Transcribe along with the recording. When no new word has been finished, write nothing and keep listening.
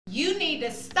You need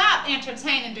to stop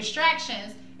entertaining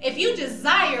distractions if you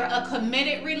desire a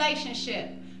committed relationship.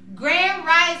 Grand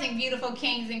rising, beautiful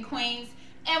kings and queens,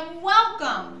 and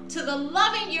welcome to the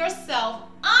Loving Yourself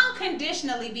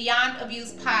Unconditionally Beyond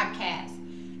Abuse podcast.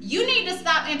 You need to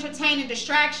stop entertaining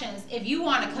distractions if you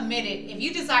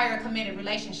desire a committed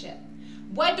relationship.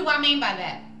 What do I mean by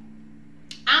that?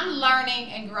 I'm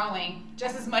learning and growing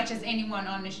just as much as anyone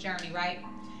on this journey, right?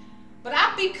 But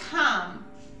I've become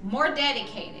more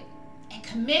dedicated and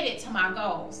committed to my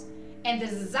goals and the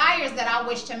desires that I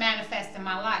wish to manifest in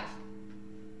my life.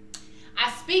 I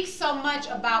speak so much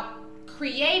about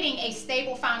creating a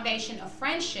stable foundation of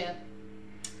friendship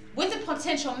with a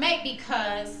potential mate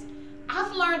because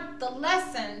I've learned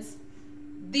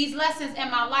these lessons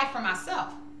in my life for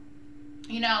myself.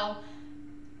 You know,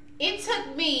 it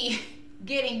took me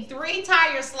getting 3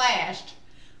 tires slashed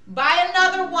by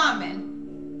another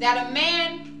woman that a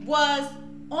man was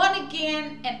on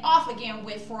again and off again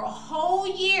with for a whole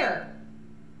year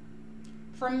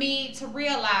for me to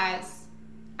realize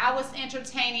I was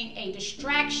entertaining a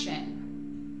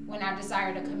distraction when I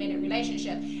desired a committed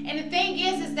relationship. And the thing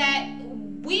is that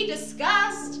we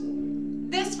discussed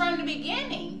this from the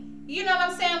beginning. You know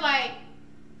what I'm saying? Like,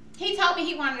 he told me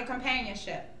he wanted a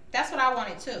companionship. That's what I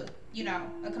wanted too. You know,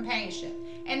 a companionship.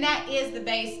 And that is the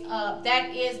base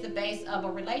of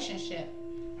a relationship.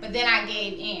 But then I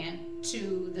gave in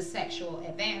to the sexual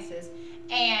advances.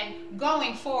 And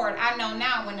going forward, I know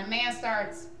now when a man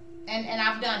starts, and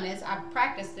I've done this, I've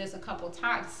practiced this a couple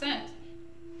times since,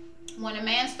 when a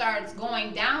man starts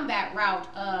going down that route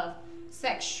of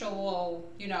sexual,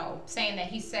 you know, saying that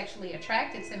he's sexually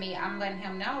attracted to me, I'm letting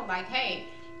him know, like, hey,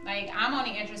 like, I'm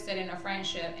only interested in a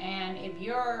friendship, and if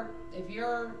you're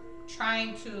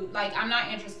trying to, like, I'm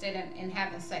not interested in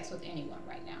having sex with anyone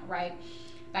right now, right?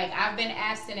 Like, I've been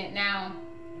abstinent now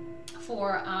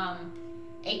for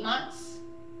 8 months,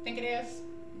 I think it is.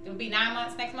 It'll be 9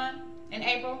 months next month in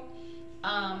April.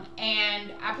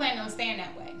 And I plan on staying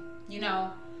that way, you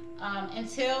know,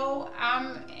 until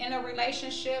I'm in a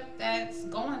relationship that's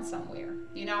going somewhere.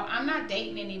 You know, I'm not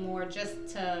dating anymore just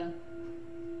to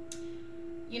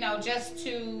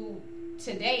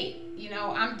date. You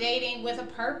know, I'm dating with a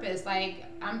purpose. Like,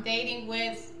 I'm dating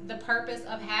with the purpose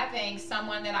of having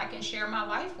someone that I can share my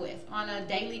life with on a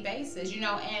daily basis, you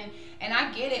know, and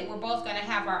I get it. We're both going to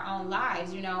have our own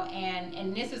lives, you know,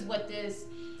 and this is what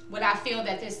I feel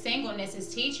that this singleness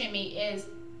is teaching me is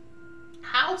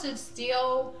how to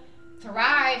still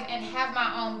thrive and have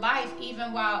my own life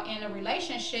even while in a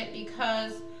relationship,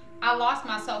 because I lost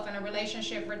myself in a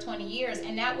relationship for 20 years,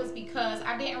 and that was because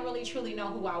I didn't really truly know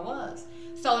who I was.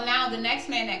 So now the next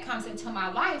man that comes into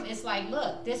my life, it's like,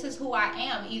 look, this is who I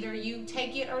am. Either you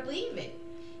take it or leave it.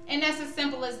 And that's as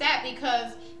simple as that,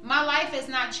 because my life is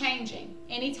not changing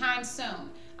anytime soon.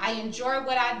 I enjoy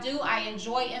what I do. I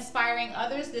enjoy inspiring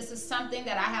others. This is something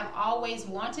that I have always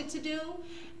wanted to do,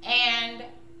 and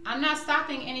I'm not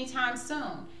stopping anytime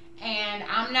soon. And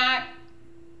I'm not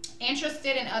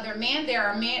interested in other men. There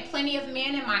are plenty of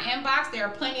men in my inbox. There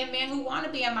are plenty of men who want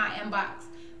to be in my inbox.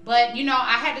 But, you know,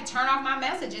 I had to turn off my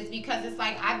messages because it's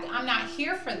like I'm not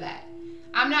here for that.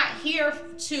 I'm not here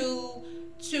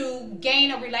to gain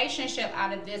a relationship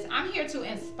out of this. I'm here to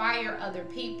inspire other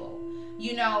people,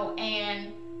 you know.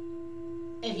 And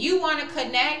if you want to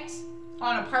connect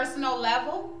on a personal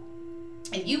level,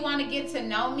 if you want to get to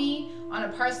know me on a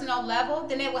personal level,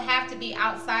 then it will have to be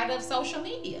outside of social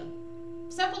media.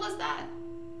 Simple as that.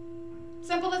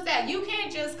 Simple as that. You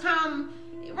can't just come,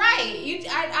 right?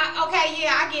 Okay,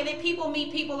 yeah, I get it. People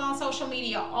meet people on social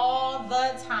media all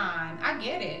the time. I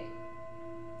get it.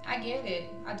 I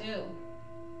do.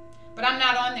 But I'm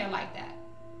not on there like that.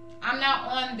 I'm not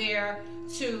on there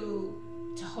to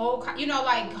hold, you know,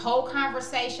 like hold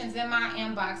conversations in my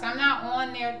inbox. I'm not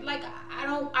on there, like, I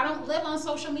don't live on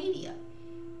social media.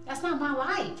 That's not my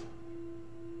life.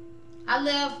 I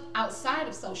live outside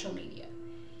of social media.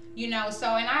 You know, so,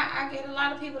 and I get a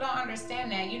lot of people don't understand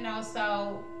that, you know,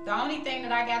 so the only thing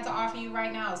that I got to offer you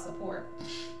right now is support.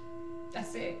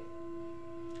 That's it.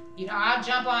 You know, I'll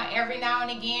jump on every now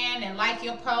and again and like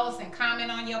your posts and comment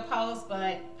on your posts,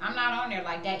 but I'm not on there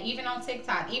like that, even on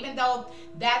TikTok. Even though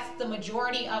that's the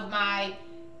majority of my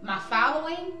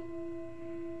following,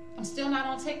 I'm still not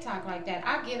on TikTok like that.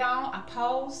 I get on, I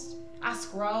post, I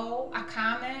scroll, I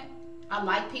comment, I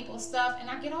like people's stuff, and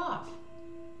I get off.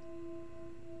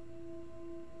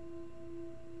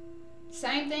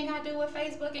 Same thing I do with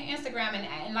Facebook and Instagram.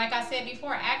 And like I said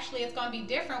before, actually it's going to be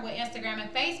different with Instagram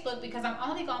and Facebook because I'm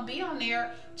only going to be on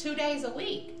there 2 days a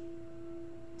week.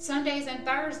 Sundays and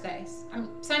Thursdays.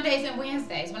 Sundays and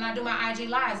Wednesdays when I do my IG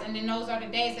lives, and then those are the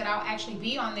days that I'll actually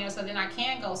be on there, so then I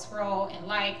can go scroll and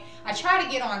like. I try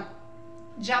to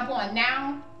jump on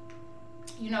now,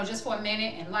 just for a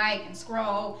minute and like and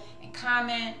scroll and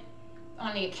comment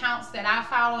on the accounts that I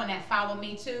follow and that follow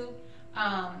me too.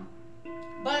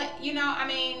 But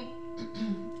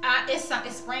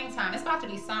it's springtime. It's about to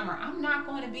be summer. I'm not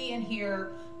going to be in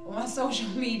here on social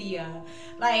media.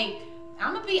 Like,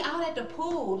 I'm gonna be out at the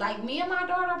pool. Like, me and my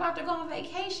daughter are about to go on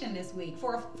vacation this week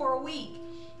for a week.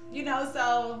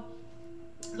 So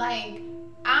like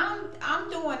I'm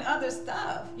doing other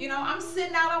stuff. I'm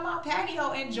sitting out on my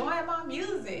patio enjoying my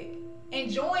music,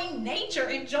 enjoying nature,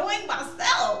 enjoying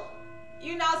myself.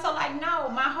 So like, no,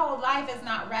 my whole life is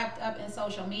not wrapped up in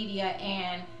social media,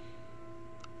 and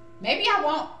maybe I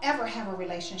won't ever have a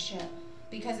relationship,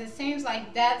 because it seems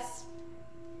like that's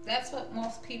what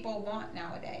most people want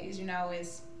nowadays,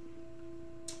 is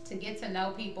to get to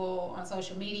know people on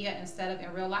social media instead of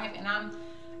in real life. And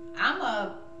I'm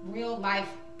a real life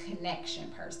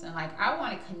connection person. Like, I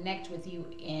want to connect with you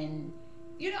in,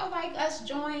 like us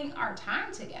enjoying our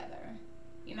time together.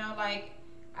 Like,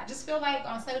 I just feel like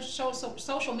on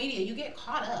social media, you get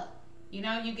caught up, you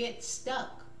get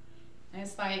stuck. And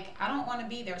it's like, I don't want to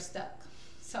be there stuck.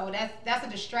 So that's a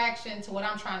distraction to what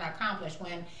I'm trying to accomplish,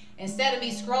 when instead of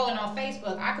me scrolling on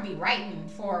Facebook, I could be writing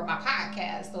for my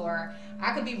podcast, or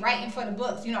I could be writing for the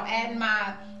books, adding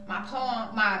my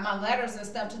poem, my letters and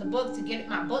stuff to the book to get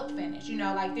my book finished.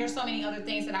 Like, there's so many other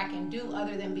things that I can do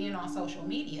other than being on social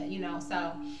media,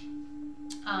 so,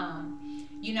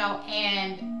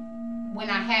 and when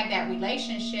I had that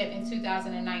relationship in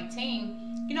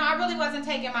 2019, I really wasn't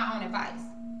taking my own advice,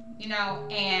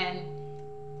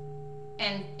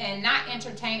 and not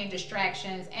entertaining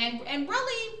distractions, and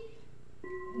really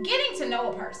getting to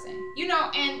know a person,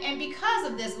 and because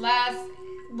of this last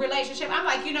relationship, I'm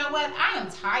like, you know what, I am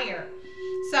tired,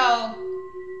 so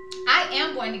I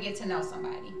am going to get to know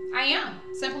somebody. I am,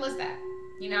 simple as that,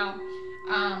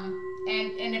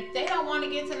 and if they don't want to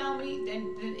get to know me,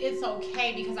 then it's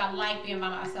okay, because I like being by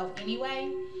myself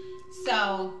anyway.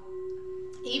 So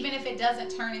even if it doesn't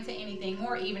turn into anything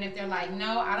more, even if they're like,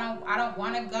 no, I don't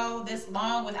want to go this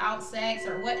long without sex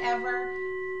or whatever,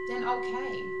 then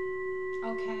okay.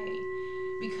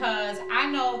 Because I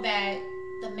know that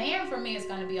the man for me is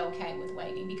going to be okay with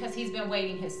waiting, because he's been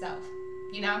waiting himself,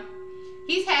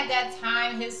 He's had that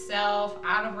time himself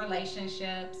out of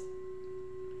relationships,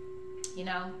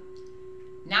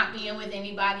 not being with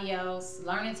anybody else,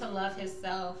 learning to love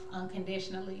himself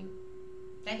unconditionally,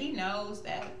 that he knows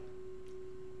that,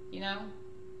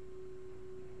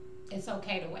 it's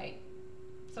okay to wait.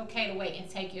 It's okay to wait and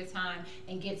take your time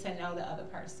and get to know the other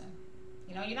person.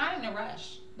 You're not in a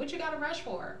rush. What you got to rush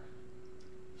for?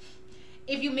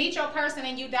 If you meet your person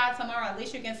and you die tomorrow, at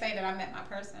least you can say that I met my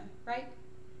person, right?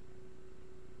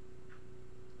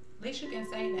 At least you can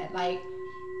say that. Like,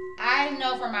 I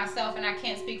know for myself, and I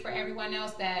can't speak for everyone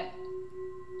else, that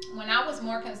when I was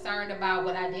more concerned about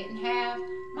what I didn't have,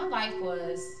 my life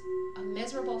was a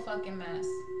miserable fucking mess.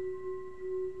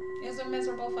 It was a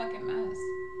miserable fucking mess.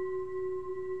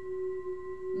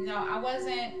 I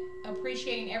wasn't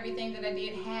appreciating everything that I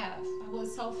did have. I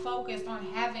was so focused on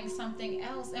having something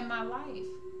else in my life.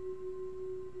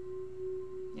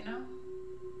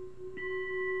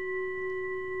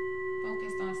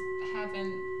 Focused on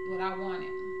having what I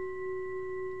wanted.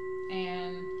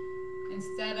 And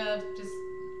instead of just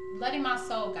letting my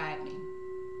soul guide me,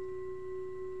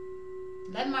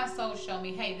 letting my soul show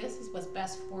me, hey, this is what's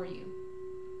best for you.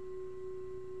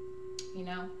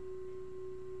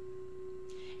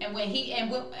 And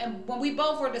when we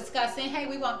both were discussing, hey,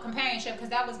 we want companionship, because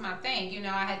that was my thing.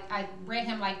 I read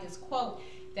him like this quote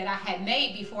that I had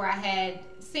made before I had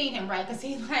seen him, right? Because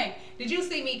he's like, did you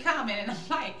see me coming? And I'm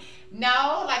like,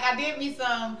 no, like, I did me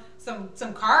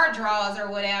some card draws or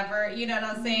whatever, you know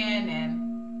what I'm saying? And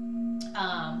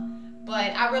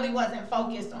but I really wasn't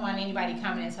focused on anybody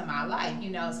coming into my life,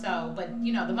 so, but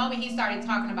the moment he started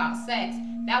talking about sex,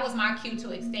 that was my cue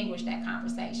to extinguish that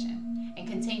conversation and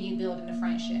continue building the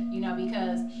friendship,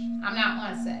 because I'm not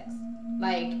on sex.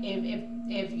 Like,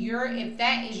 if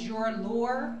that is your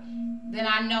lure, then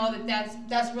I know that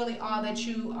that's really all that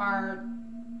you are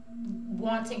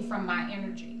wanting from my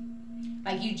energy.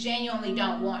 Like, you genuinely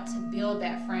don't want to build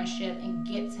that friendship and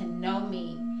get to know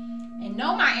me and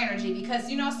know my energy, because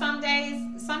some days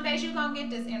you're gonna get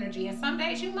this energy and some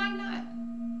days you might not.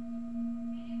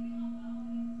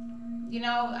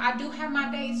 I do have my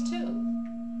days too.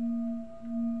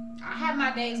 I have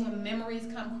my days when memories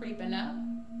come creeping up,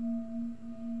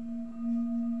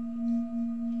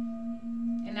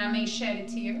 and I may shed a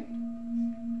tear.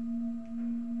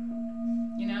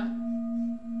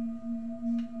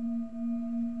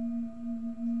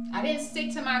 I didn't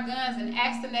stick to my guns and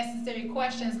ask the necessary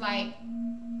questions like,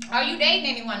 are you dating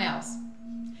anyone else?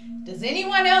 Does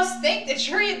anyone else think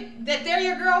that they're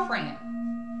your girlfriend?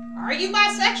 Are you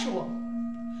bisexual?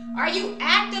 Are you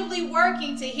actively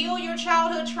working to heal your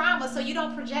childhood trauma so you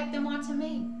don't project them onto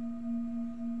me?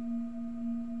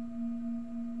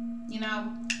 You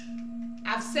know,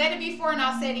 I've said it before and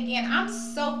I'll say it again. I'm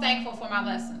so thankful for my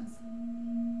lessons.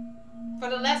 For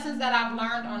the lessons that I've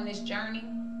learned on this journey.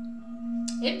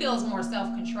 It builds more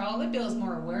self-control. It builds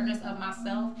more awareness of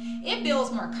myself. It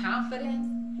builds more confidence.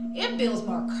 It builds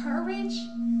more courage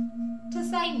to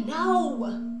say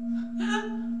no.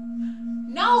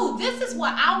 No, this is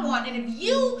what I want. And if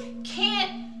you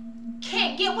can't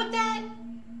get with that,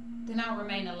 then I'll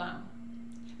remain alone.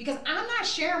 Because I'm not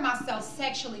sharing myself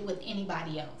sexually with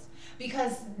anybody else.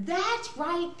 Because that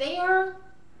right there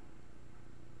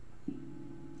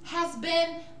has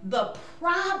been the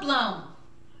problem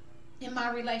in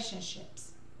my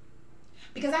relationships.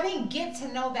 Because I didn't get to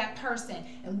know that person.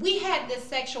 And we had this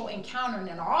sexual encounter. And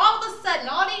then all of a sudden,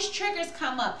 all these triggers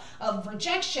come up of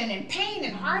rejection and pain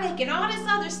and heartache and all this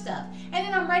other stuff. And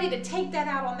then I'm ready to take that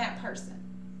out on that person.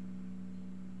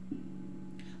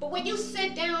 But when you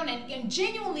sit down and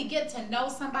genuinely get to know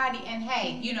somebody and,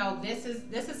 hey, you know, this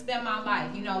has been my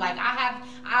life. You know, like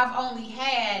I've only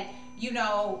had, you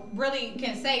know, really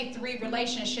can say 3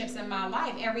 relationships in my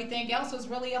life. Everything else was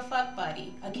really a fuck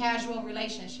buddy, a casual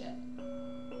relationship.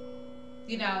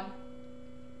 You know,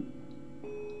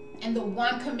 and the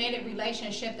one committed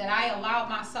relationship that I allowed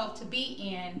myself to be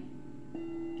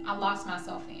in, I lost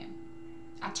myself in.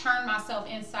 I turned myself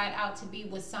inside out to be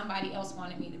what somebody else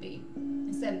wanted me to be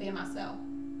instead of being myself.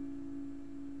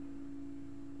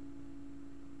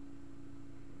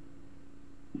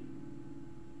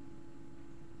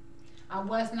 I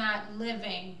was not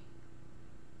living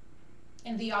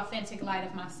in the authentic light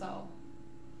of my soul.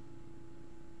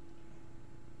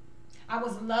 I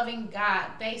was loving God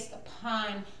based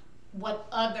upon what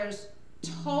others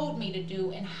told me to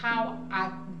do and how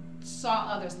I saw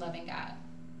others loving God.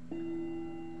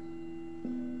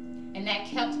 And that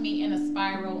kept me in a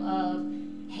spiral of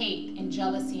hate and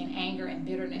jealousy and anger and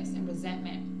bitterness and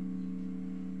resentment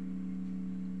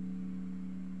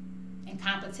and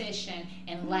competition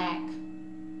and lack.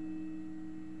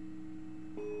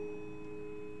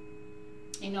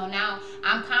 You know, now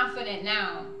I'm confident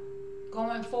now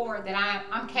going forward that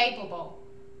I'm capable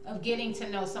of getting to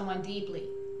know someone deeply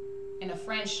in a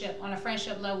friendship, on a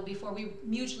friendship level, before we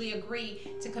mutually agree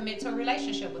to commit to a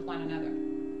relationship with one another.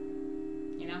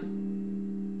 You know?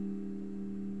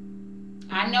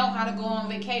 I know how to go on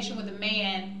vacation with a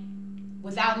man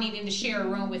without needing to share a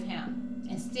room with him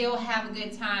and still have a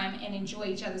good time and enjoy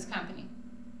each other's company.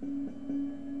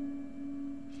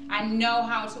 I know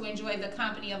how to enjoy the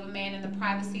company of a man in the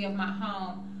privacy of my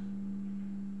home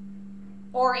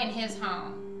or in his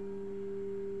home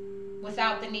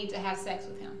without the need to have sex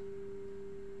with him.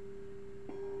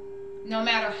 No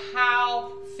matter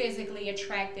how physically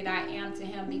attracted I am to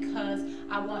him, because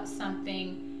I want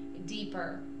something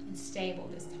deeper and stable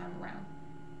this time around.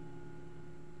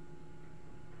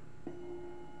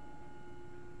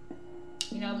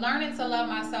 You know, learning to love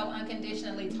myself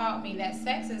unconditionally taught me that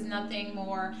sex is nothing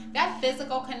more, that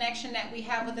physical connection that we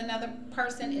have with another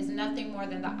person is nothing more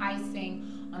than the icing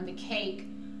on the cake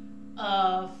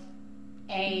of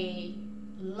a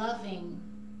loving,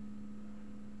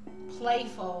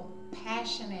 playful,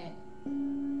 passionate,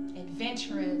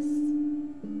 adventurous,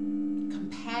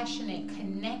 compassionate,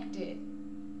 connected,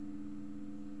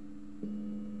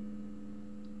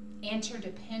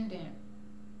 interdependent,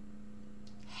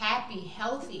 happy,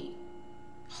 healthy,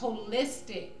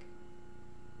 holistic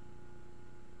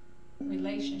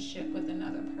relationship with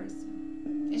another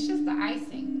person. It's just the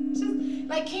icing. It's just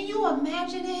like, can you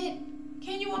imagine it?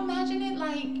 Can you imagine it?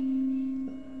 Like,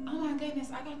 oh my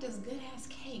goodness, I got this good ass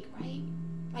cake, right?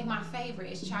 Like, my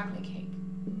favorite is chocolate cake.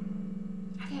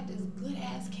 I got this good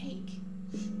ass cake.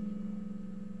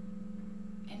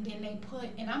 And then they put,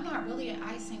 and I'm not really an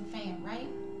icing fan, right?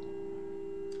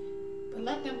 But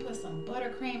let them put some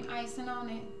buttercream icing on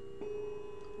it,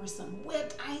 or some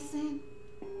whipped icing.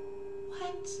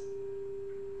 What?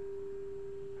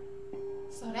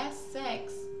 So that's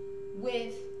sex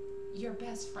with your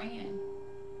best friend,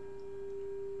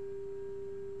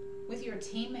 with your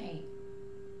teammate,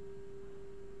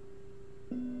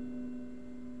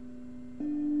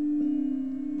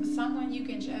 with someone you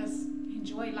can just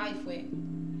enjoy life with,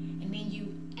 and then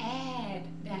you add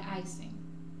that icing.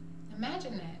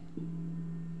 Imagine that.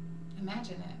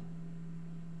 Imagine that,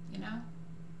 you know?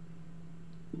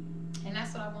 And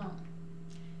that's what I want.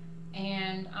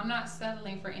 And I'm not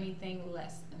settling for anything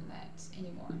less than that.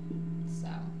 anymore. So,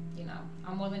 you know,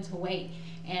 I'm willing to wait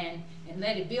and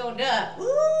let it build up.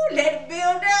 Ooh, let it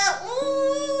build up.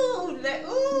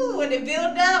 When it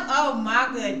build up, oh my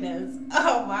goodness.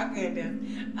 Oh my goodness.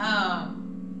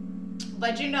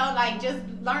 But you know, like just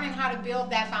learning how to build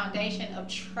that foundation of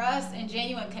trust and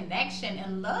genuine connection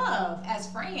and love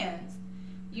as friends,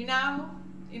 you know,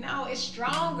 it's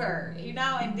stronger,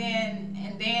 and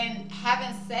then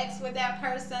having sex with that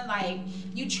person, like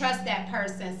you trust that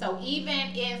person. So even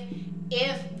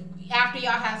if after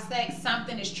y'all have sex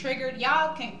something is triggered,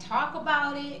 y'all can talk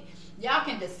about it, y'all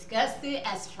can discuss it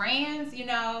as friends,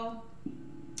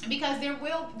 because there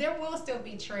will still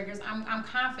be triggers. I'm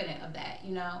confident of that,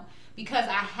 because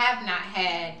I have not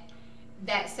had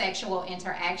that sexual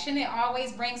interaction. It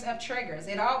always brings up triggers.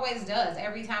 It always does.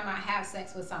 Every time I have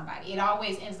sex with somebody, it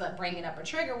always ends up bringing up a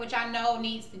trigger, which I know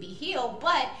needs to be healed.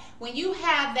 But when you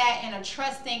have that in a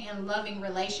trusting and loving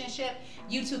relationship,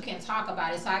 you two can talk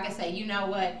about it. So I can say, you know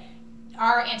what,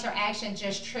 our interaction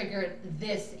just triggered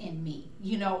this in me,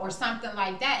 or something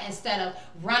like that, instead of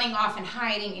running off and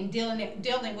hiding and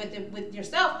dealing with it with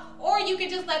yourself. Or you can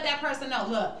just let that person know,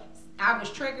 look, I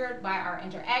was triggered by our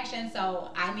interaction,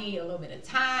 so I need a little bit of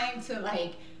time to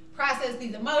like process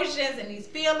these emotions and these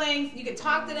feelings. You could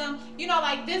talk to them,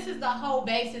 like this is the whole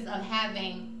basis of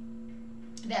having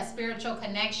that spiritual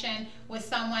connection with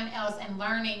someone else and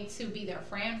learning to be their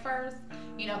friend first,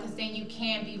 because then you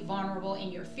can be vulnerable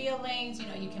in your feelings,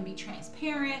 you can be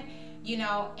transparent,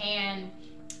 and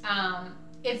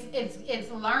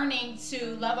it's learning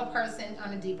to love a person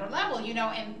on a deeper level,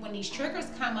 and when these triggers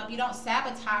come up, you don't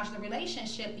sabotage the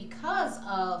relationship because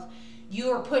of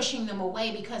you're pushing them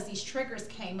away because these triggers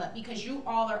came up, because you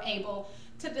all are able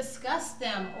to discuss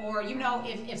them. Or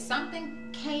if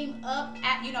something came up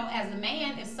as a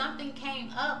man, if something came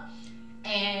up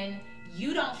and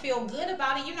you don't feel good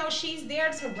about it, she's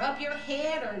there to rub your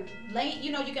head or lay,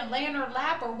 you can lay in her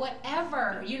lap or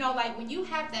whatever, like when you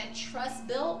have that trust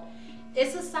built,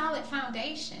 it's a solid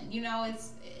foundation,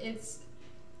 it's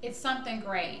something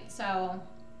great. So,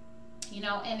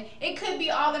 and it could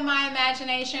be all in my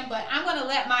imagination, but I'm going to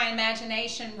let my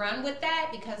imagination run with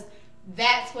that, because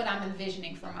that's what I'm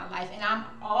envisioning for my life. And I'm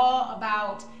all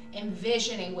about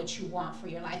envisioning what you want for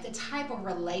your life, the type of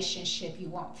relationship you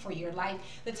want for your life,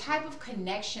 the type of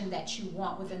connection that you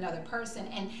want with another person.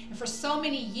 And for so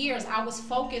many years, I was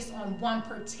focused on one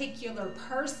particular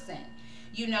person,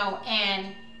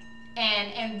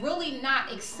 and really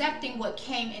not accepting what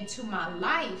came into my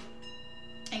life.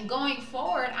 And going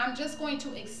forward, I'm just going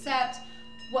to accept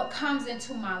what comes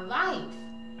into my life,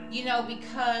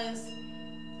 because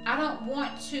I don't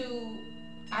want to,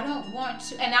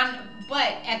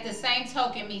 but at the same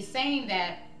token, me saying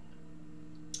that,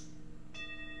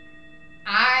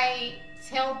 I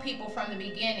tell people from the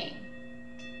beginning,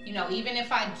 even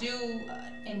if I do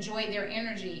enjoy their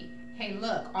energy, hey,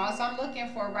 look, all I'm looking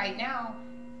for right now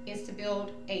is to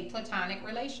build a platonic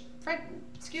friendship.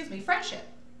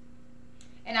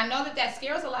 And I know that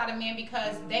scares a lot of men,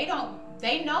 because they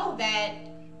know that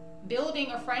building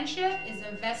a friendship is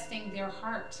investing their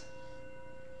heart.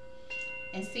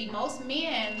 And see, most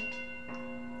men,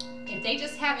 if they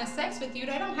just having sex with you,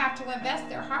 they don't have to invest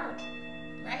their heart,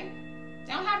 right?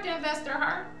 They don't have to invest their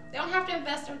heart. They don't have to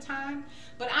invest their time.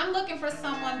 But I'm looking for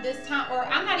someone this time, or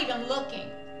I'm not even looking.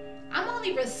 I'm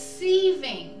only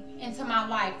receiving into my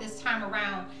life this time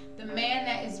around the man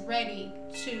that is ready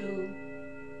to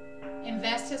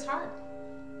invest his heart,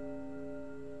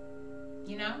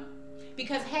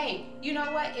 because hey, you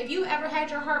know what, if you ever had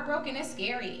your heart broken, it's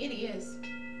scary. It is.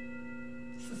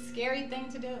 It's a scary thing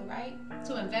to do, right?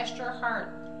 To invest your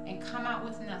heart and come out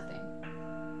with nothing.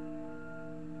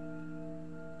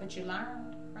 But you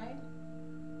learned, right?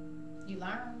 You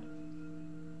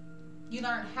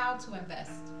learned how to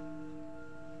invest.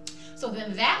 So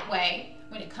then that way,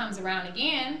 when it comes around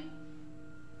again,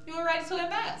 you were ready to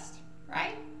invest,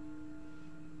 right?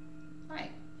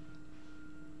 Right.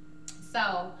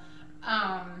 So,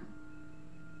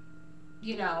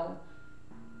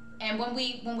 and when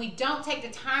we don't take the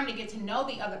time to get to know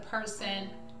the other person,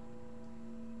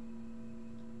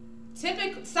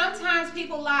 sometimes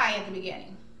people lie at the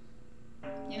beginning,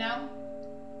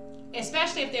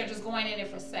 especially if they're just going in it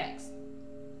for sex.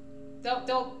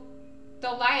 They'll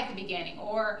lie at the beginning,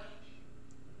 or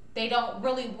they don't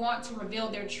really want to reveal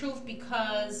their truth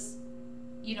because,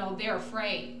 they're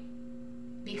afraid,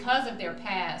 because of their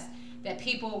past, that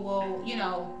people will,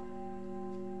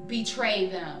 betray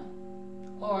them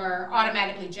or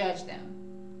automatically judge them,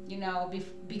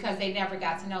 because they never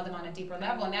got to know them on a deeper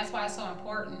level. And that's why it's so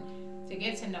important to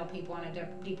get to know people on a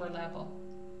deeper level.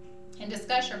 and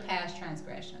discuss your past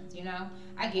transgressions. You know,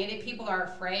 I get it. People are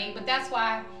afraid, but that's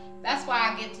why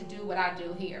I get to do what I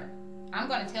do here. I'm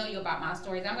going to tell you about my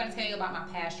stories. I'm going to tell you about my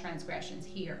past transgressions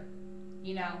here.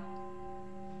 You know,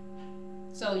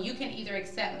 so you can either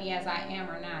accept me as I am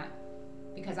or not,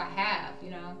 because I have. You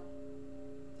know,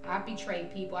 I've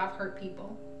betrayed people. I've hurt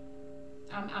people.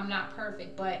 I'm not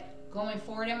perfect, but going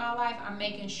forward in my life, I'm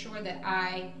making sure that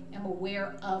I am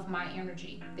aware of my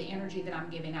energy, the energy that I'm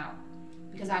giving out,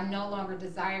 because I no longer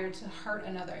desire to hurt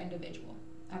another individual.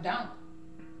 I don't,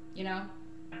 you know.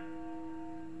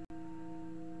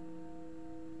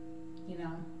 You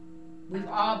know, we've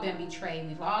all been betrayed.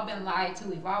 We've all been lied to.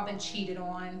 We've all been cheated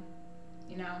on.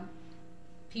 You know,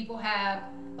 people have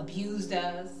abused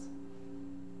us.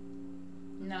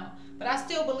 No, but I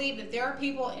still believe that there are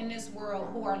people in this world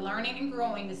who are learning and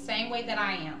growing the same way that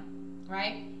I am,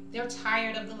 right? They're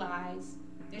tired of the lies.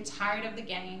 They're tired of the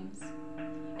games.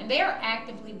 And they are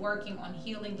actively working on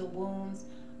healing the wounds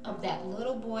of that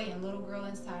little boy and little girl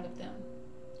inside of them,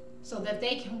 so that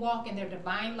they can walk in their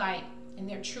divine light and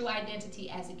their true identity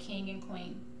as a king and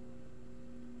queen.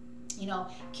 You know,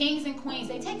 kings and queens,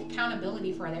 they take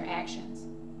accountability for their actions.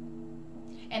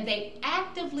 And they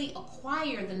actively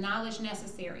acquire the knowledge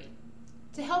necessary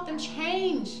to help them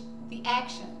change the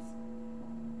actions,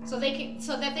 so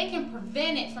that they can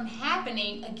prevent it from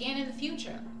happening again in the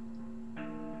future.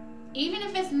 Even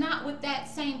if it's not with that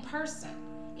same person,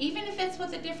 even if it's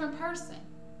with a different person.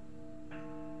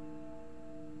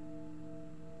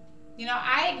 You know,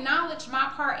 I acknowledge my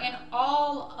part in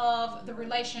all of the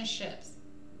relationships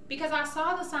because I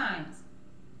saw the signs,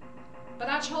 but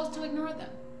I chose to ignore them.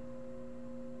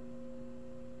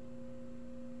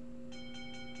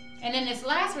 And in this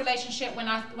last relationship, when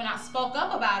I spoke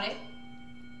up about it,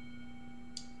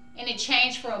 and it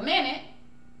changed for a minute,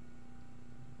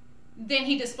 then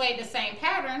he displayed the same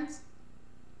patterns.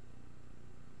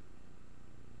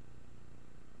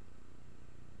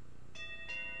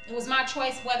 It was my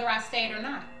choice whether I stayed or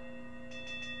not.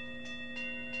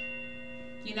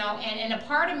 You know, and a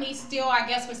part of me still, I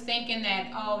guess, was thinking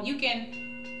that, oh, you can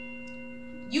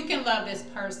love this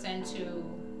person to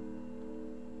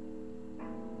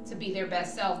be their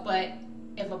best self, but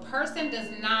if a person does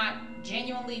not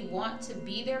genuinely want to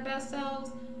be their best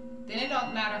selves, then it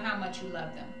don't matter how much you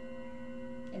love them.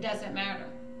 It doesn't matter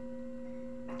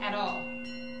at all.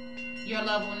 Your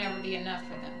love will never be enough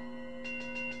for them,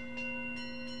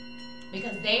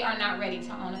 because they are not ready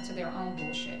to own up to their own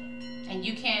bullshit. And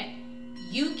you can't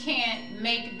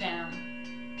make them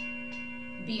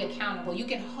be accountable. You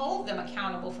can hold them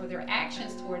accountable for their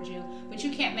actions towards you, but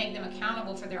you can't make them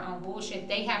accountable for their own bullshit.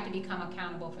 They have to become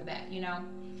accountable for that, you know?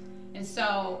 And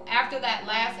so after that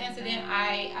last incident,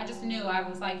 I just knew. I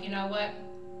was like, you know what?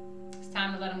 It's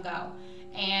time to let them go.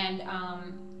 And I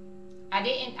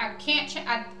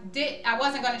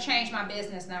wasn't going to change my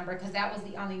business number because that was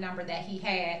the only number that he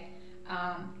had.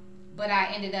 But I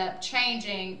ended up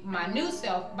changing my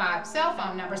cell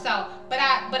phone number. So, but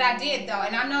I did though,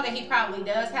 and I know that he probably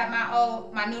does have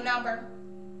my new number,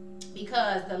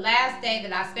 because the last day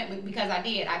that I spent with, because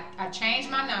I changed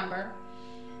my number,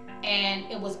 and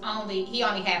he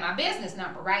only had my business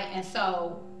number, right? And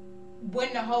so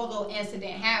when the whole little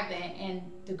incident happened, and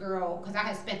the girl, because I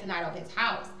had spent the night over his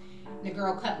house, and the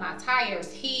girl cut my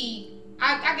tires,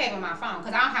 I gave him my phone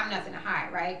because I don't have nothing to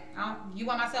hide, right? You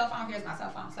want my cell phone? Here's my cell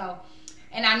phone. So,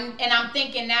 and I'm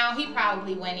thinking now he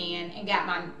probably went in and got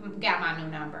my new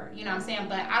number. You know what I'm saying?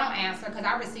 But I don't answer because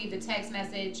I received a text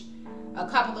message a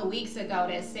couple of weeks ago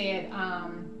that said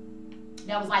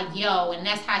that was like, yo, and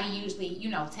that's how he usually, you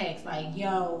know, text, like,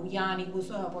 yo, Yanni, what's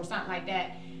up, or something like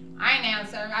that. I didn't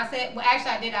answer. I said, well,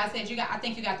 actually I did. I said, I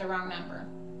think you got the wrong number.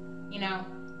 You know,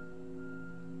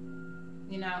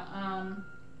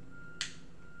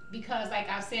 because like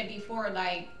I've said before,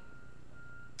 like,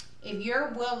 if you're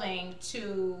willing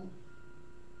to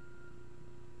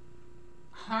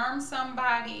harm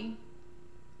somebody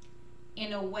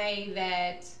in a way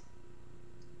that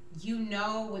you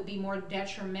know would be more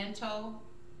detrimental,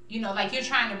 you know, like you're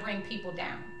trying to bring people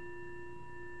down,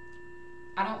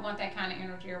 I don't want that kind of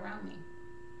energy around me.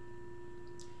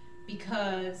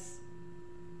 Because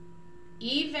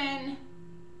even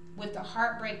with the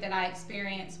heartbreak that I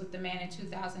experienced with the man in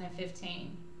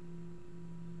 2015,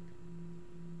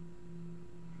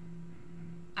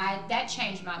 that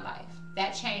changed my life.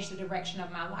 That changed the direction of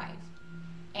my life.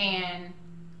 And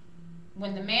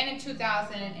when the man in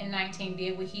 2019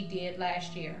 did what he did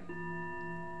last year,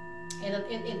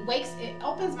 it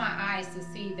opens my eyes to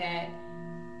see that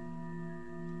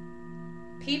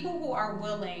people who are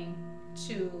willing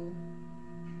to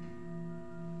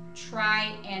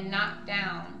try and knock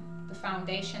down the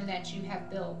foundation that you have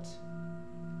built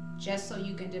just so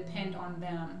you can depend on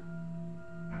them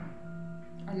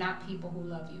are not people who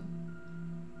love you.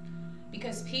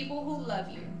 Because people who love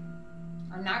you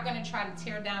are not going to try to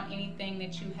tear down anything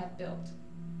that you have built.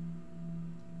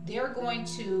 They're going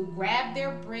to grab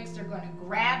their bricks, they're going to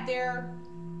grab their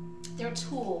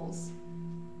tools,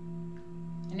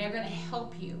 and they're going to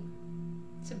help you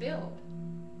to build.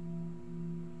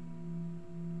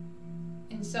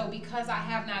 And so because I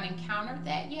have not encountered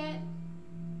that yet,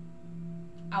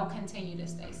 I'll continue to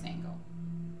stay single.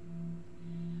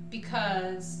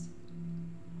 Because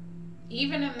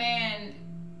even a man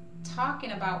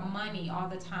talking about money all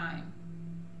the time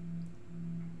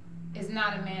is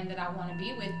not a man that I want to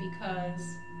be with, because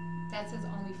that's his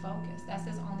only focus. That's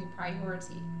his only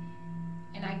priority.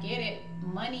 And I get it.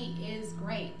 Money is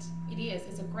great. It is.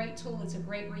 It's a great tool. It's a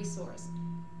great resource.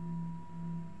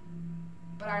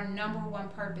 But our number one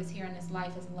purpose here in this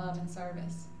life is love and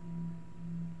service.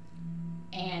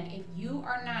 And if you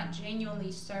are not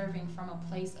genuinely serving from a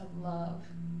place of love,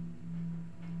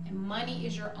 and money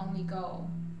is your only goal,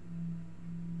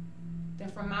 then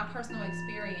from my personal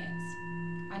experience,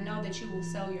 I know that you will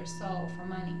sell your soul for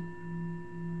money.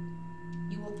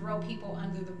 You will throw people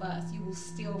under the bus. You will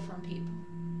steal from people.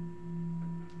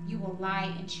 You will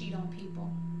lie and cheat on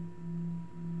people,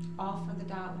 all for the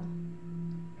dollar.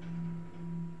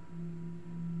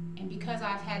 And because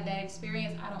I've had that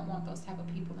experience, I don't want those type of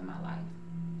people in my life.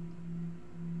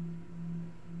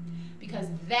 Because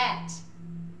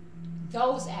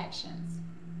those actions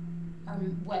are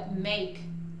what make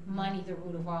money the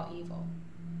root of all evil.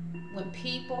 When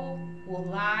people will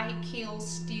lie, kill,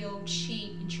 steal,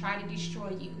 cheat, and try to destroy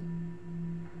you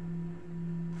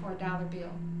for a dollar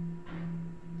bill,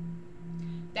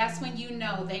 that's when you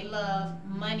know they love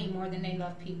money more than they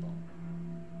love people.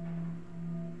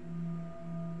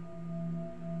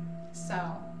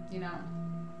 So,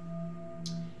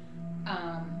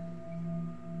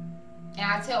 and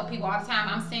I tell people all the time,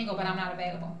 I'm single, but I'm not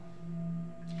available.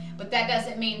 But that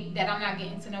doesn't mean that I'm not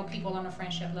getting to know people on a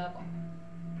friendship level.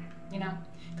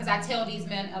 Because I tell these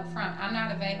men up front, I'm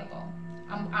not available.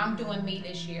 I'm doing me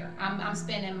this year. I'm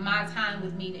spending my time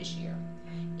with me this year.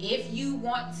 If you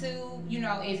want to,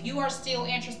 if you are still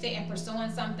interested in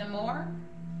pursuing something more,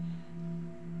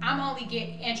 I'm only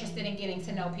interested in getting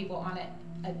to know people on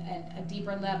a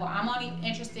deeper level. I'm only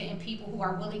interested in people who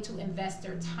are willing to invest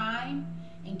their time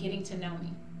in getting to know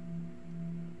me.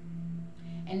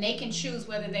 And they can choose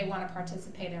whether they want to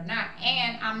participate or not.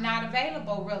 And I'm not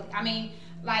available, really. I mean,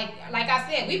 like I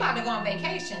said, we about to go on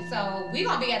vacation, so we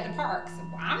gonna be at the parks.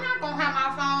 I'm not gonna have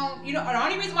my phone. The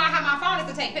only reason why I have my phone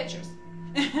is to take pictures.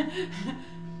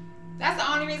 That's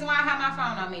the only reason why I have my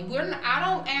phone on me. I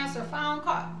don't answer phone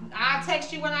calls. I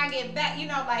text you when I get back.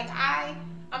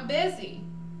 I'm busy.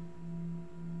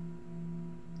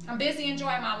 I'm busy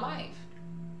enjoying my life.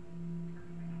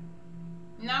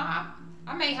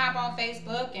 I may hop on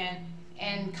Facebook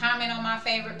and comment on my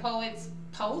favorite poet's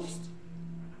post,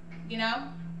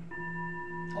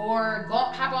 or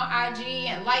hop on IG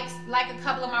and like a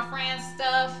couple of my friends'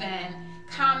 stuff and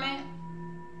comment.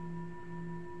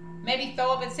 Maybe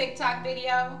throw up a TikTok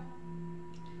video.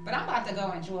 But I'm about to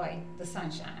go enjoy the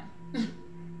sunshine.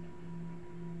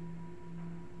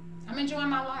 I'm enjoying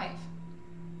my life.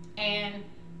 And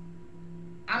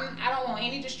I don't want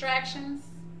any distractions.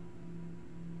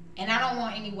 And I don't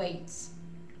want any weights.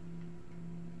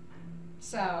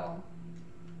 So,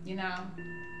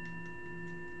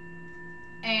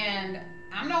 and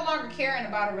I'm no longer caring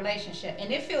about a relationship.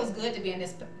 And it feels good to be in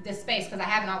this space because I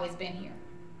haven't always been here.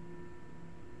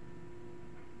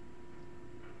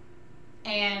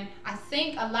 And I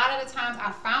think a lot of the times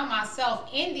I found myself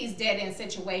in these dead-end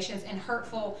situations and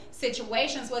hurtful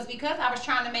situations was because I was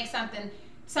trying to make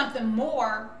something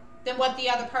more than what the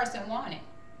other person wanted.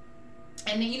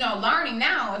 And then, learning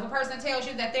now, if a person tells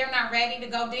you that they're not ready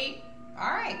to go deep, all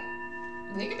right,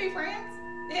 we can be friends.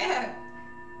 Yeah.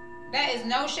 That is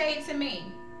no shade to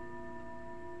me.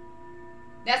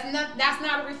 That's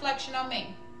not a reflection on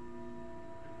me.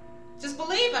 Just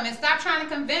believe them and stop trying to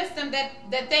convince them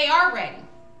that they are ready.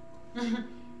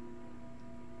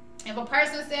 If a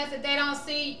person says that they don't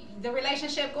see the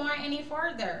relationship going any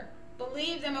further,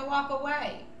 believe them and walk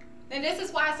away. And this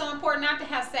is why it's so important not to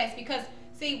have sex, because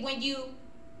see, when you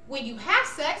have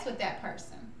sex with that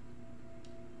person,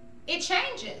 it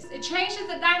changes. It changes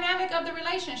the dynamic of the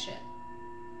relationship.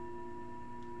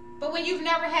 But when you've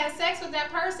never had sex with that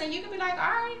person, you can be like, all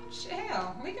right,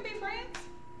 hell, we can be friends.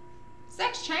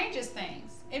 Sex changes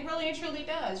things. It really and truly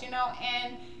does,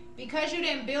 and because you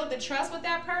didn't build the trust with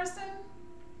that person,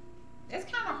 it's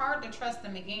kind of hard to trust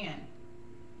them again,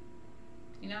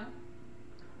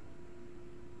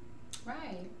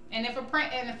 Right. And if a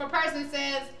person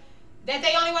says that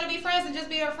they only want to be friends, then just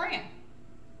be their friend.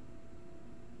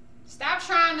 Stop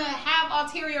trying to have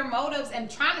ulterior motives and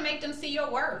trying to make them see your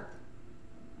worth.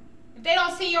 If they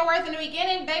don't see your worth in the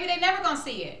beginning, baby, they never gonna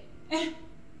see it.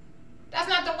 That's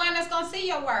not the one that's gonna see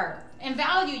your worth and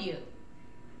value you.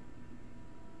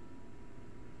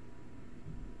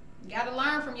 You gotta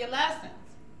learn from your lessons.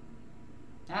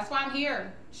 That's why I'm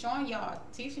here, showing y'all,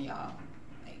 teaching y'all.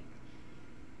 Like,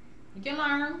 you can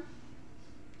learn.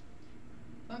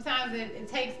 Sometimes it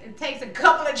takes a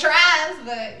couple of tries,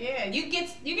 but yeah, you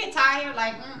get tired.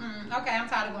 Like, okay, I'm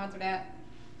tired of going through that.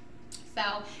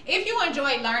 So, if you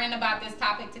enjoyed learning about this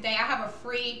topic today, I have a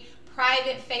free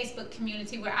private Facebook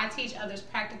community where I teach others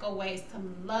practical ways to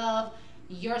love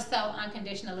yourself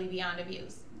unconditionally beyond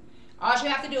abuse. All you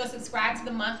have to do is subscribe to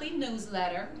the monthly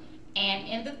newsletter, and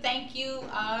in the thank you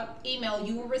email,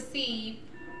 you will receive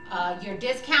your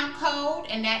discount code,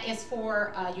 and that is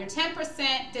for your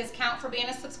 10% discount for being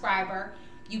a subscriber.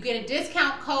 You get a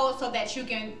discount code so that you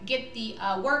can get the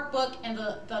workbook and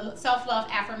the self-love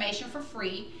affirmation for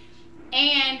free.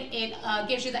 And it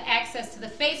gives you the access to the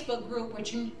Facebook group,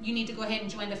 which you need to go ahead and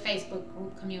join the Facebook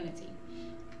group community.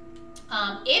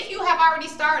 If you have already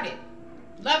started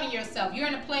loving yourself, you're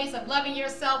in a place of loving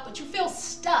yourself, but you feel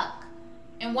stuck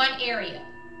in one area,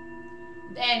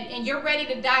 and you're ready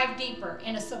to dive deeper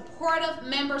in a supportive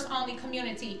members-only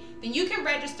community, then you can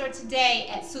register today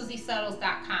at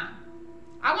SusieSuttles.com.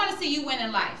 I want to see you win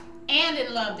in life and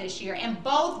in love this year, and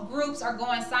both groups are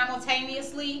going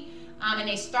simultaneously, and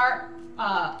they start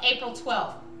April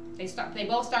 12th. They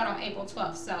both start on April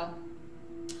 12th. So,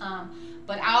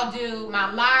 but I'll do my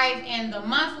live in the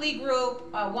monthly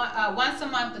group once a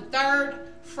month, the third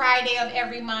Friday of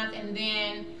every month, and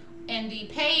then in the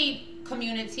paid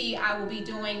community, I will be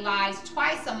doing lives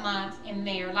twice a month in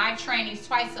there, live trainings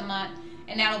twice a month,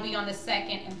 and that'll be on the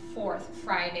second and fourth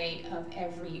Friday of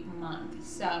every month.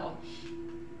 So,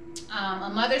 A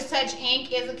Mother's Touch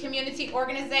Inc. is a community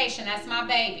organization. That's my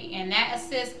baby, and that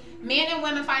assists men and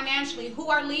women financially who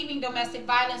are leaving domestic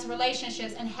violence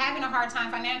relationships and having a hard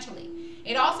time financially.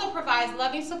 It also provides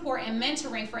loving support and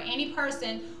mentoring for any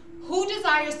person who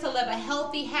desires to live a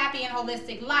healthy, happy, and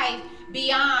holistic life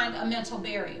beyond a mental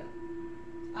barrier.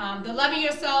 The Loving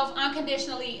Yourself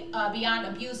Unconditionally Beyond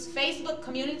Abuse Facebook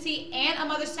community and A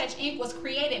Mother's Touch Inc. was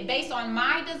created based on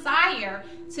my desire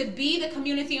to be the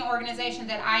community and organization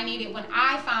that I needed when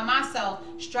I found myself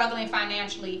struggling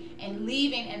financially and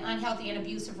leaving an unhealthy and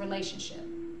abusive relationship.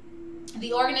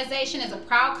 The organization is a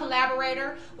proud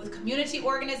collaborator with community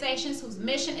organizations whose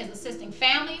mission is assisting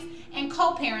families and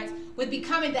co-parents with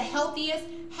becoming the healthiest,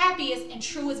 happiest, and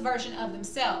truest version of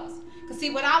themselves. Because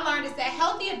see, what I learned is that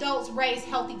healthy adults raise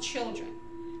healthy children.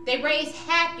 They raise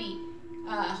happy,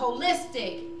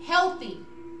 holistic, healthy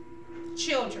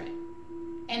children.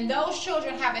 And those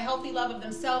children have a healthy love of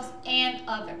themselves and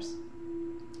others.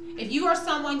 If you are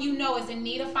someone you know is in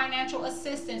need of financial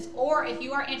assistance, or if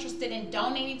you are interested in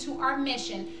donating to our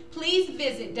mission, please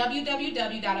visit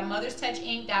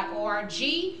www.amotherstouchinc.org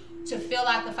to fill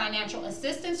out the financial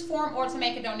assistance form or to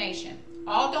make a donation.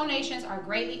 All donations are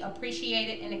greatly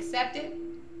appreciated and accepted.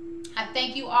 I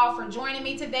thank you all for joining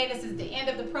me today. This is the end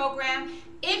of the program.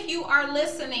 If you are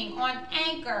listening on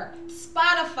Anchor,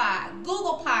 Spotify,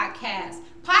 Google Podcasts,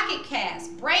 Pocket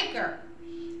Cast, Breaker,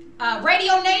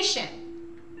 Radio Nation,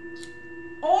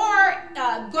 or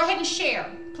go ahead and share.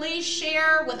 Please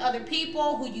share with other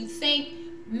people who you think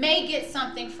may get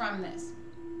something from this.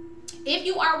 If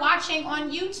you are watching on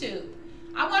YouTube,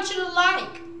 I want you to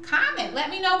like, comment,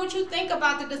 let me know what you think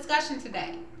about the discussion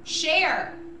today.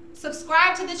 Share,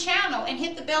 subscribe to the channel, and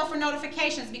hit the bell for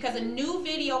notifications because a new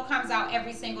video comes out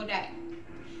every single day.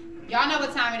 Y'all know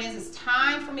what time it is. It's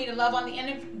time for me to love on the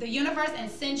universe and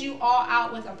send you all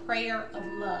out with a prayer of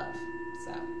love.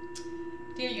 So,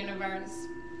 dear universe,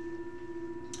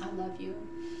 I love you.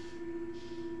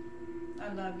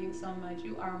 I love you so much.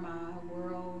 You are my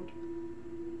world,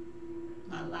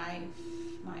 my life,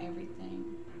 my everything.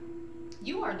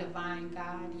 You are divine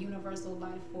God, universal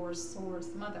life force,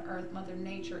 source, Mother Earth, Mother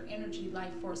Nature, energy,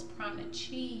 life force, prana,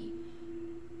 chi.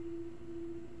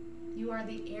 You are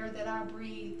the air that I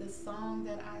breathe, the song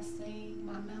that I sing,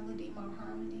 my melody, my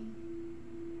harmony.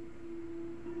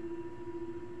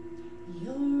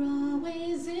 You're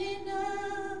always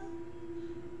enough,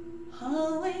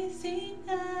 always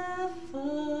enough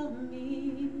for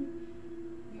me.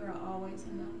 You're always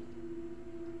enough.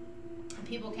 And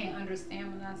people can't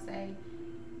understand when I say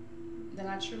that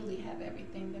I truly have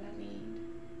everything that I need.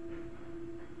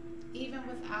 Even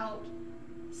without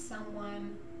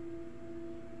someone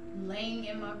laying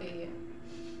in my bed,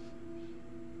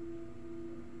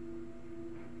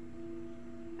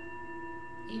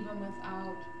 even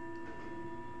without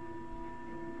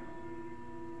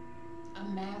a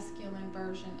masculine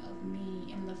version of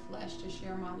me in the flesh to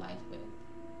share my life with.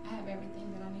 I have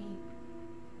everything that I need.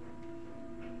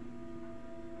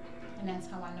 And that's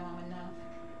how I know I'm enough.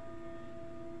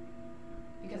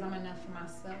 Because I'm enough for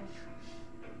myself.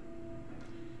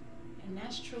 And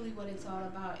that's truly what it's all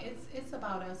about. It's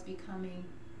about us becoming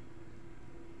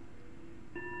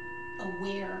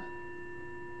aware.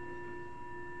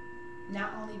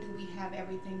 Not only do we have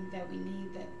everything that we need,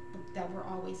 that we're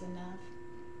always enough.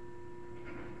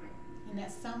 And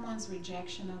that someone's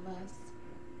rejection of us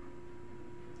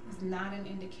is not an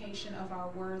indication of our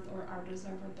worth or our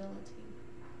deservability.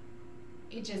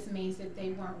 It just means that they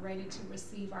weren't ready to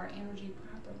receive our energy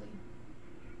properly.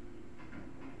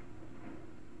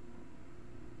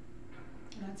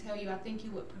 And I tell you, I think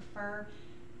you would prefer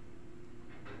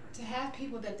to have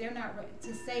people that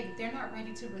to say that they're not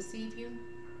ready to receive you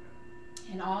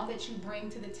and all that you bring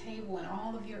to the table and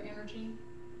all of your energy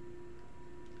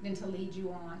than to lead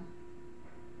you on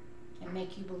and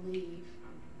make you believe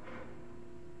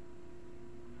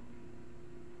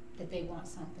that they want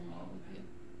something more with you.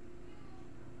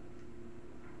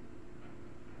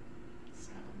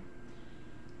 So,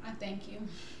 I thank you.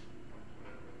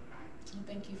 I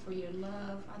thank you for your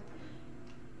love.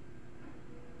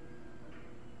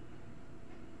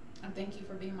 I thank you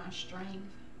for being my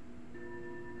strength,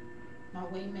 my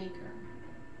way maker,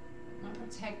 my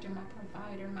protector, my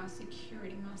provider, my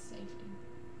security, my safety.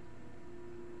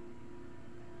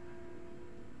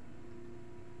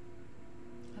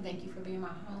 I thank you for being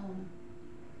my home.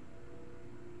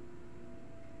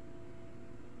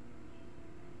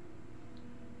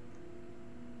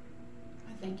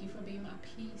 I thank you for being my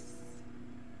peace,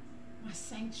 my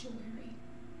sanctuary,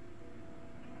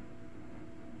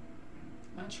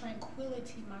 my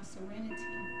tranquility, my serenity.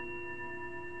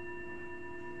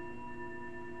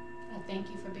 I thank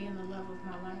you for being the love of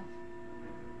my life.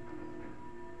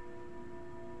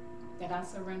 That I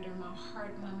surrender my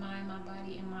heart, my mind, my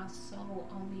body, and my soul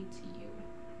only to you.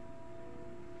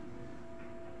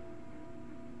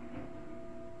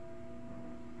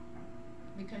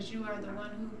 Because you are the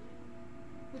one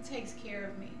who takes care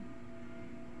of me.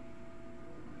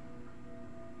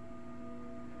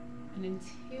 And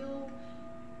until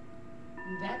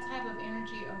that type of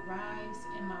energy arrives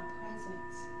in my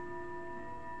presence,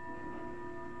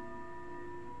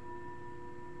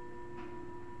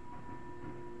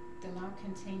 then I'll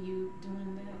continue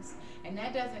doing this. And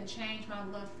that doesn't change my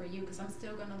love for you, because I'm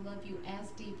still going to love you as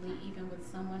deeply even with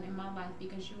someone in my life,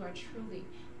 because you are truly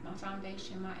my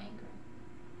foundation, my anchor.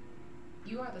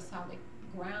 You are the solid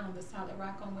ground, the solid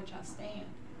rock on which I stand.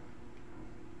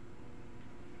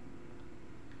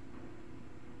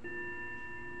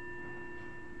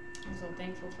 I'm so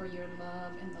thankful for your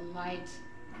love and the light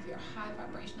of your high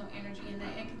vibrational energy, and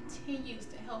that it continues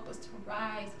to help us to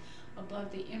rise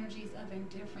above the energies of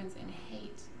indifference and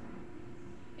hate.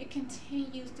 It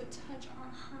continues to touch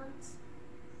our hearts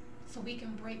so we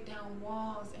can break down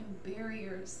walls and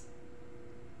barriers,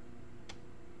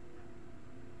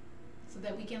 so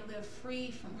that we can live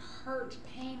free from hurt,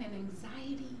 pain, and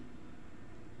anxiety.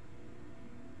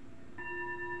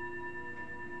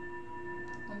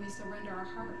 When we surrender our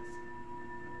hearts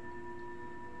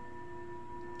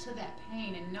to that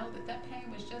pain and know that that pain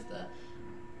was just a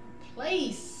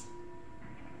place.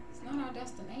 It's not our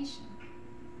destination.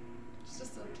 It's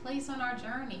just a place on our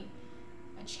journey,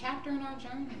 a chapter in our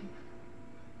journey.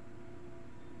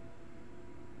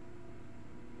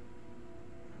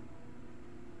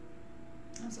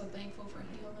 I'm so thankful for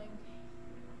healing,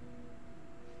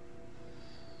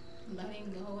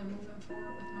 letting go and moving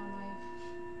forward with my life.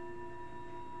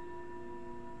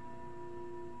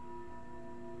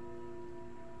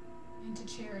 And to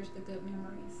cherish the good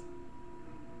memories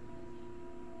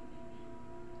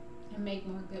and make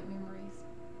more good memories.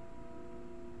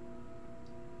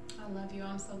 I love you.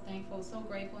 I'm so thankful, so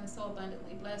grateful, and so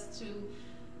abundantly blessed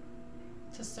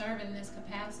to serve in this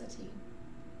capacity.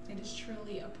 It is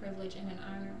truly a privilege and an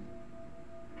honor.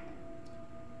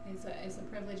 It's a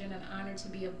privilege and an honor to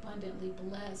be abundantly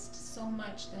blessed, so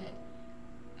much that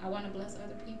I want to bless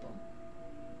other people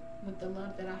with the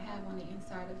love that I have on the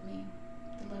inside of me,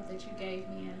 the love that you gave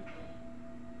me, and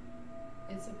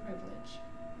it's a privilege.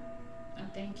 I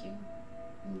thank you.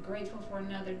 I'm grateful for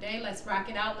another day. Let's rock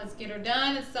it out. Let's get her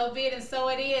done. And so be it, and so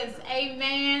it is.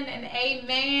 Amen and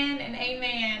amen and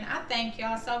amen. I thank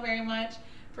y'all so very much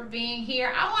for being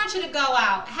here. I want you to go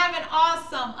out, have an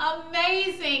awesome,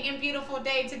 amazing, and beautiful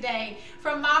day today.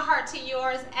 From my heart to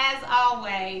yours, as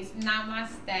always,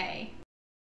 namaste.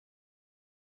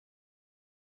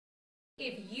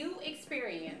 If you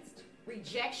experienced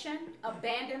rejection,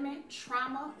 abandonment,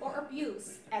 trauma, or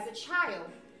abuse as a child,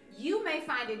 you may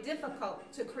find it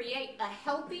difficult to create a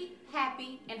healthy,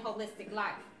 happy, and holistic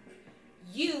life.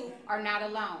 You are not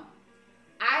alone.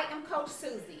 I am Coach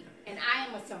Susie, and I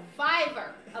am a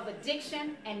survivor of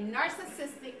addiction and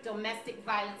narcissistic domestic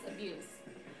violence abuse.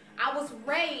 I was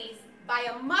raised by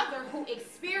a mother who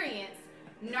experienced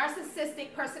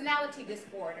narcissistic personality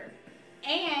disorder,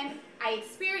 and I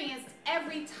experienced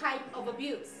every type of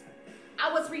abuse.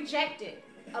 I was rejected,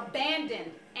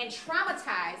 abandoned, and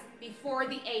traumatized before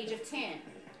the age of 10.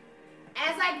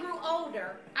 As I grew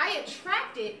older, I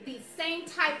attracted these same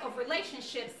type of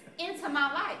relationships into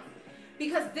my life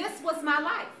because this was my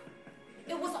life.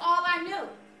 It was all I knew,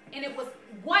 and it was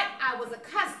what I was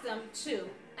accustomed to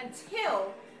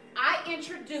until I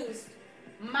introduced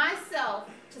myself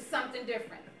to something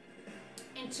different.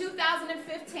 In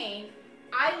 2015,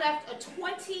 I left a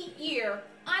 20-year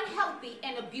unhealthy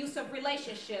and abusive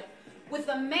relationship with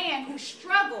a man who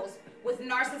struggles with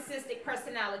narcissistic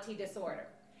personality disorder.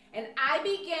 And I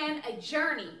began a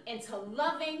journey into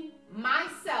loving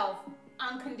myself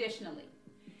unconditionally.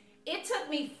 It took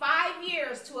me 5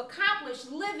 years to accomplish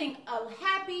living a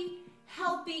happy,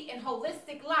 healthy, and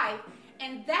holistic life,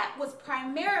 and that was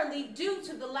primarily due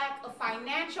to the lack of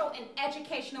financial and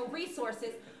educational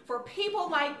resources for people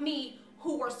like me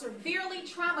who were severely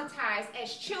traumatized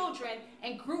as children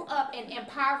and grew up in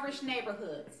impoverished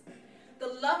neighborhoods. The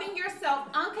Loving Yourself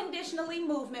Unconditionally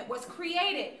movement was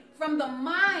created from the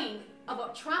mind of a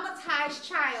traumatized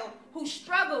child who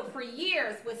struggled for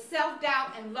years with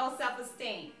self-doubt and low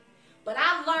self-esteem. But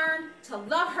I learned to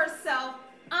love herself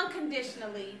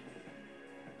unconditionally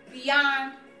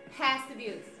beyond past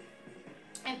abuse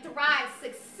and thrive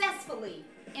successfully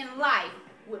in life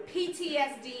with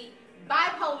PTSD,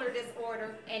 bipolar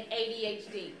disorder, and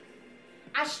ADHD.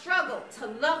 I struggled to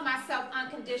love myself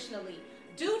unconditionally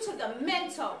due to the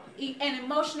mental and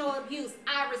emotional abuse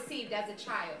I received as a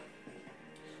child.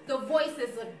 The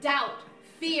voices of doubt,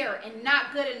 fear, and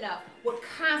not good enough would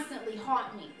constantly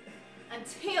haunt me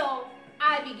until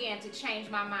I began to change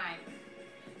my mind.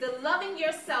 The Loving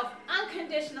Yourself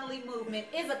Unconditionally movement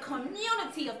is a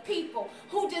community of people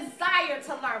who desire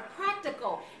to learn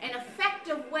practical and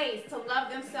effective ways to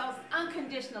love themselves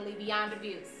unconditionally beyond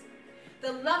abuse.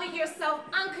 The Loving Yourself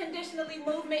Unconditionally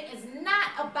movement is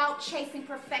not about chasing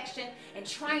perfection and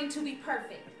trying to be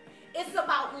perfect. It's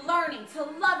about learning to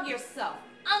love yourself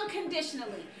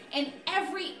unconditionally in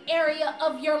every area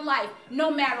of your life,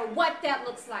 no matter what that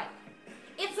looks like.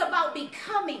 It's about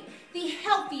becoming the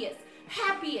healthiest,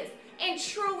 happiest, and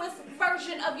truest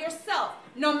version of yourself,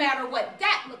 no matter what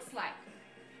that looks like.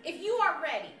 If you are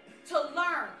ready to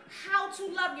learn how to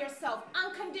love yourself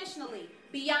unconditionally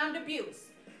beyond abuse,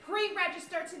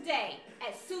 pre-register today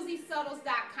at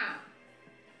SusieSuttles.com.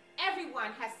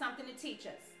 Everyone has something to teach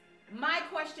us. My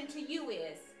question to you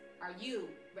is, are you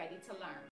ready to learn?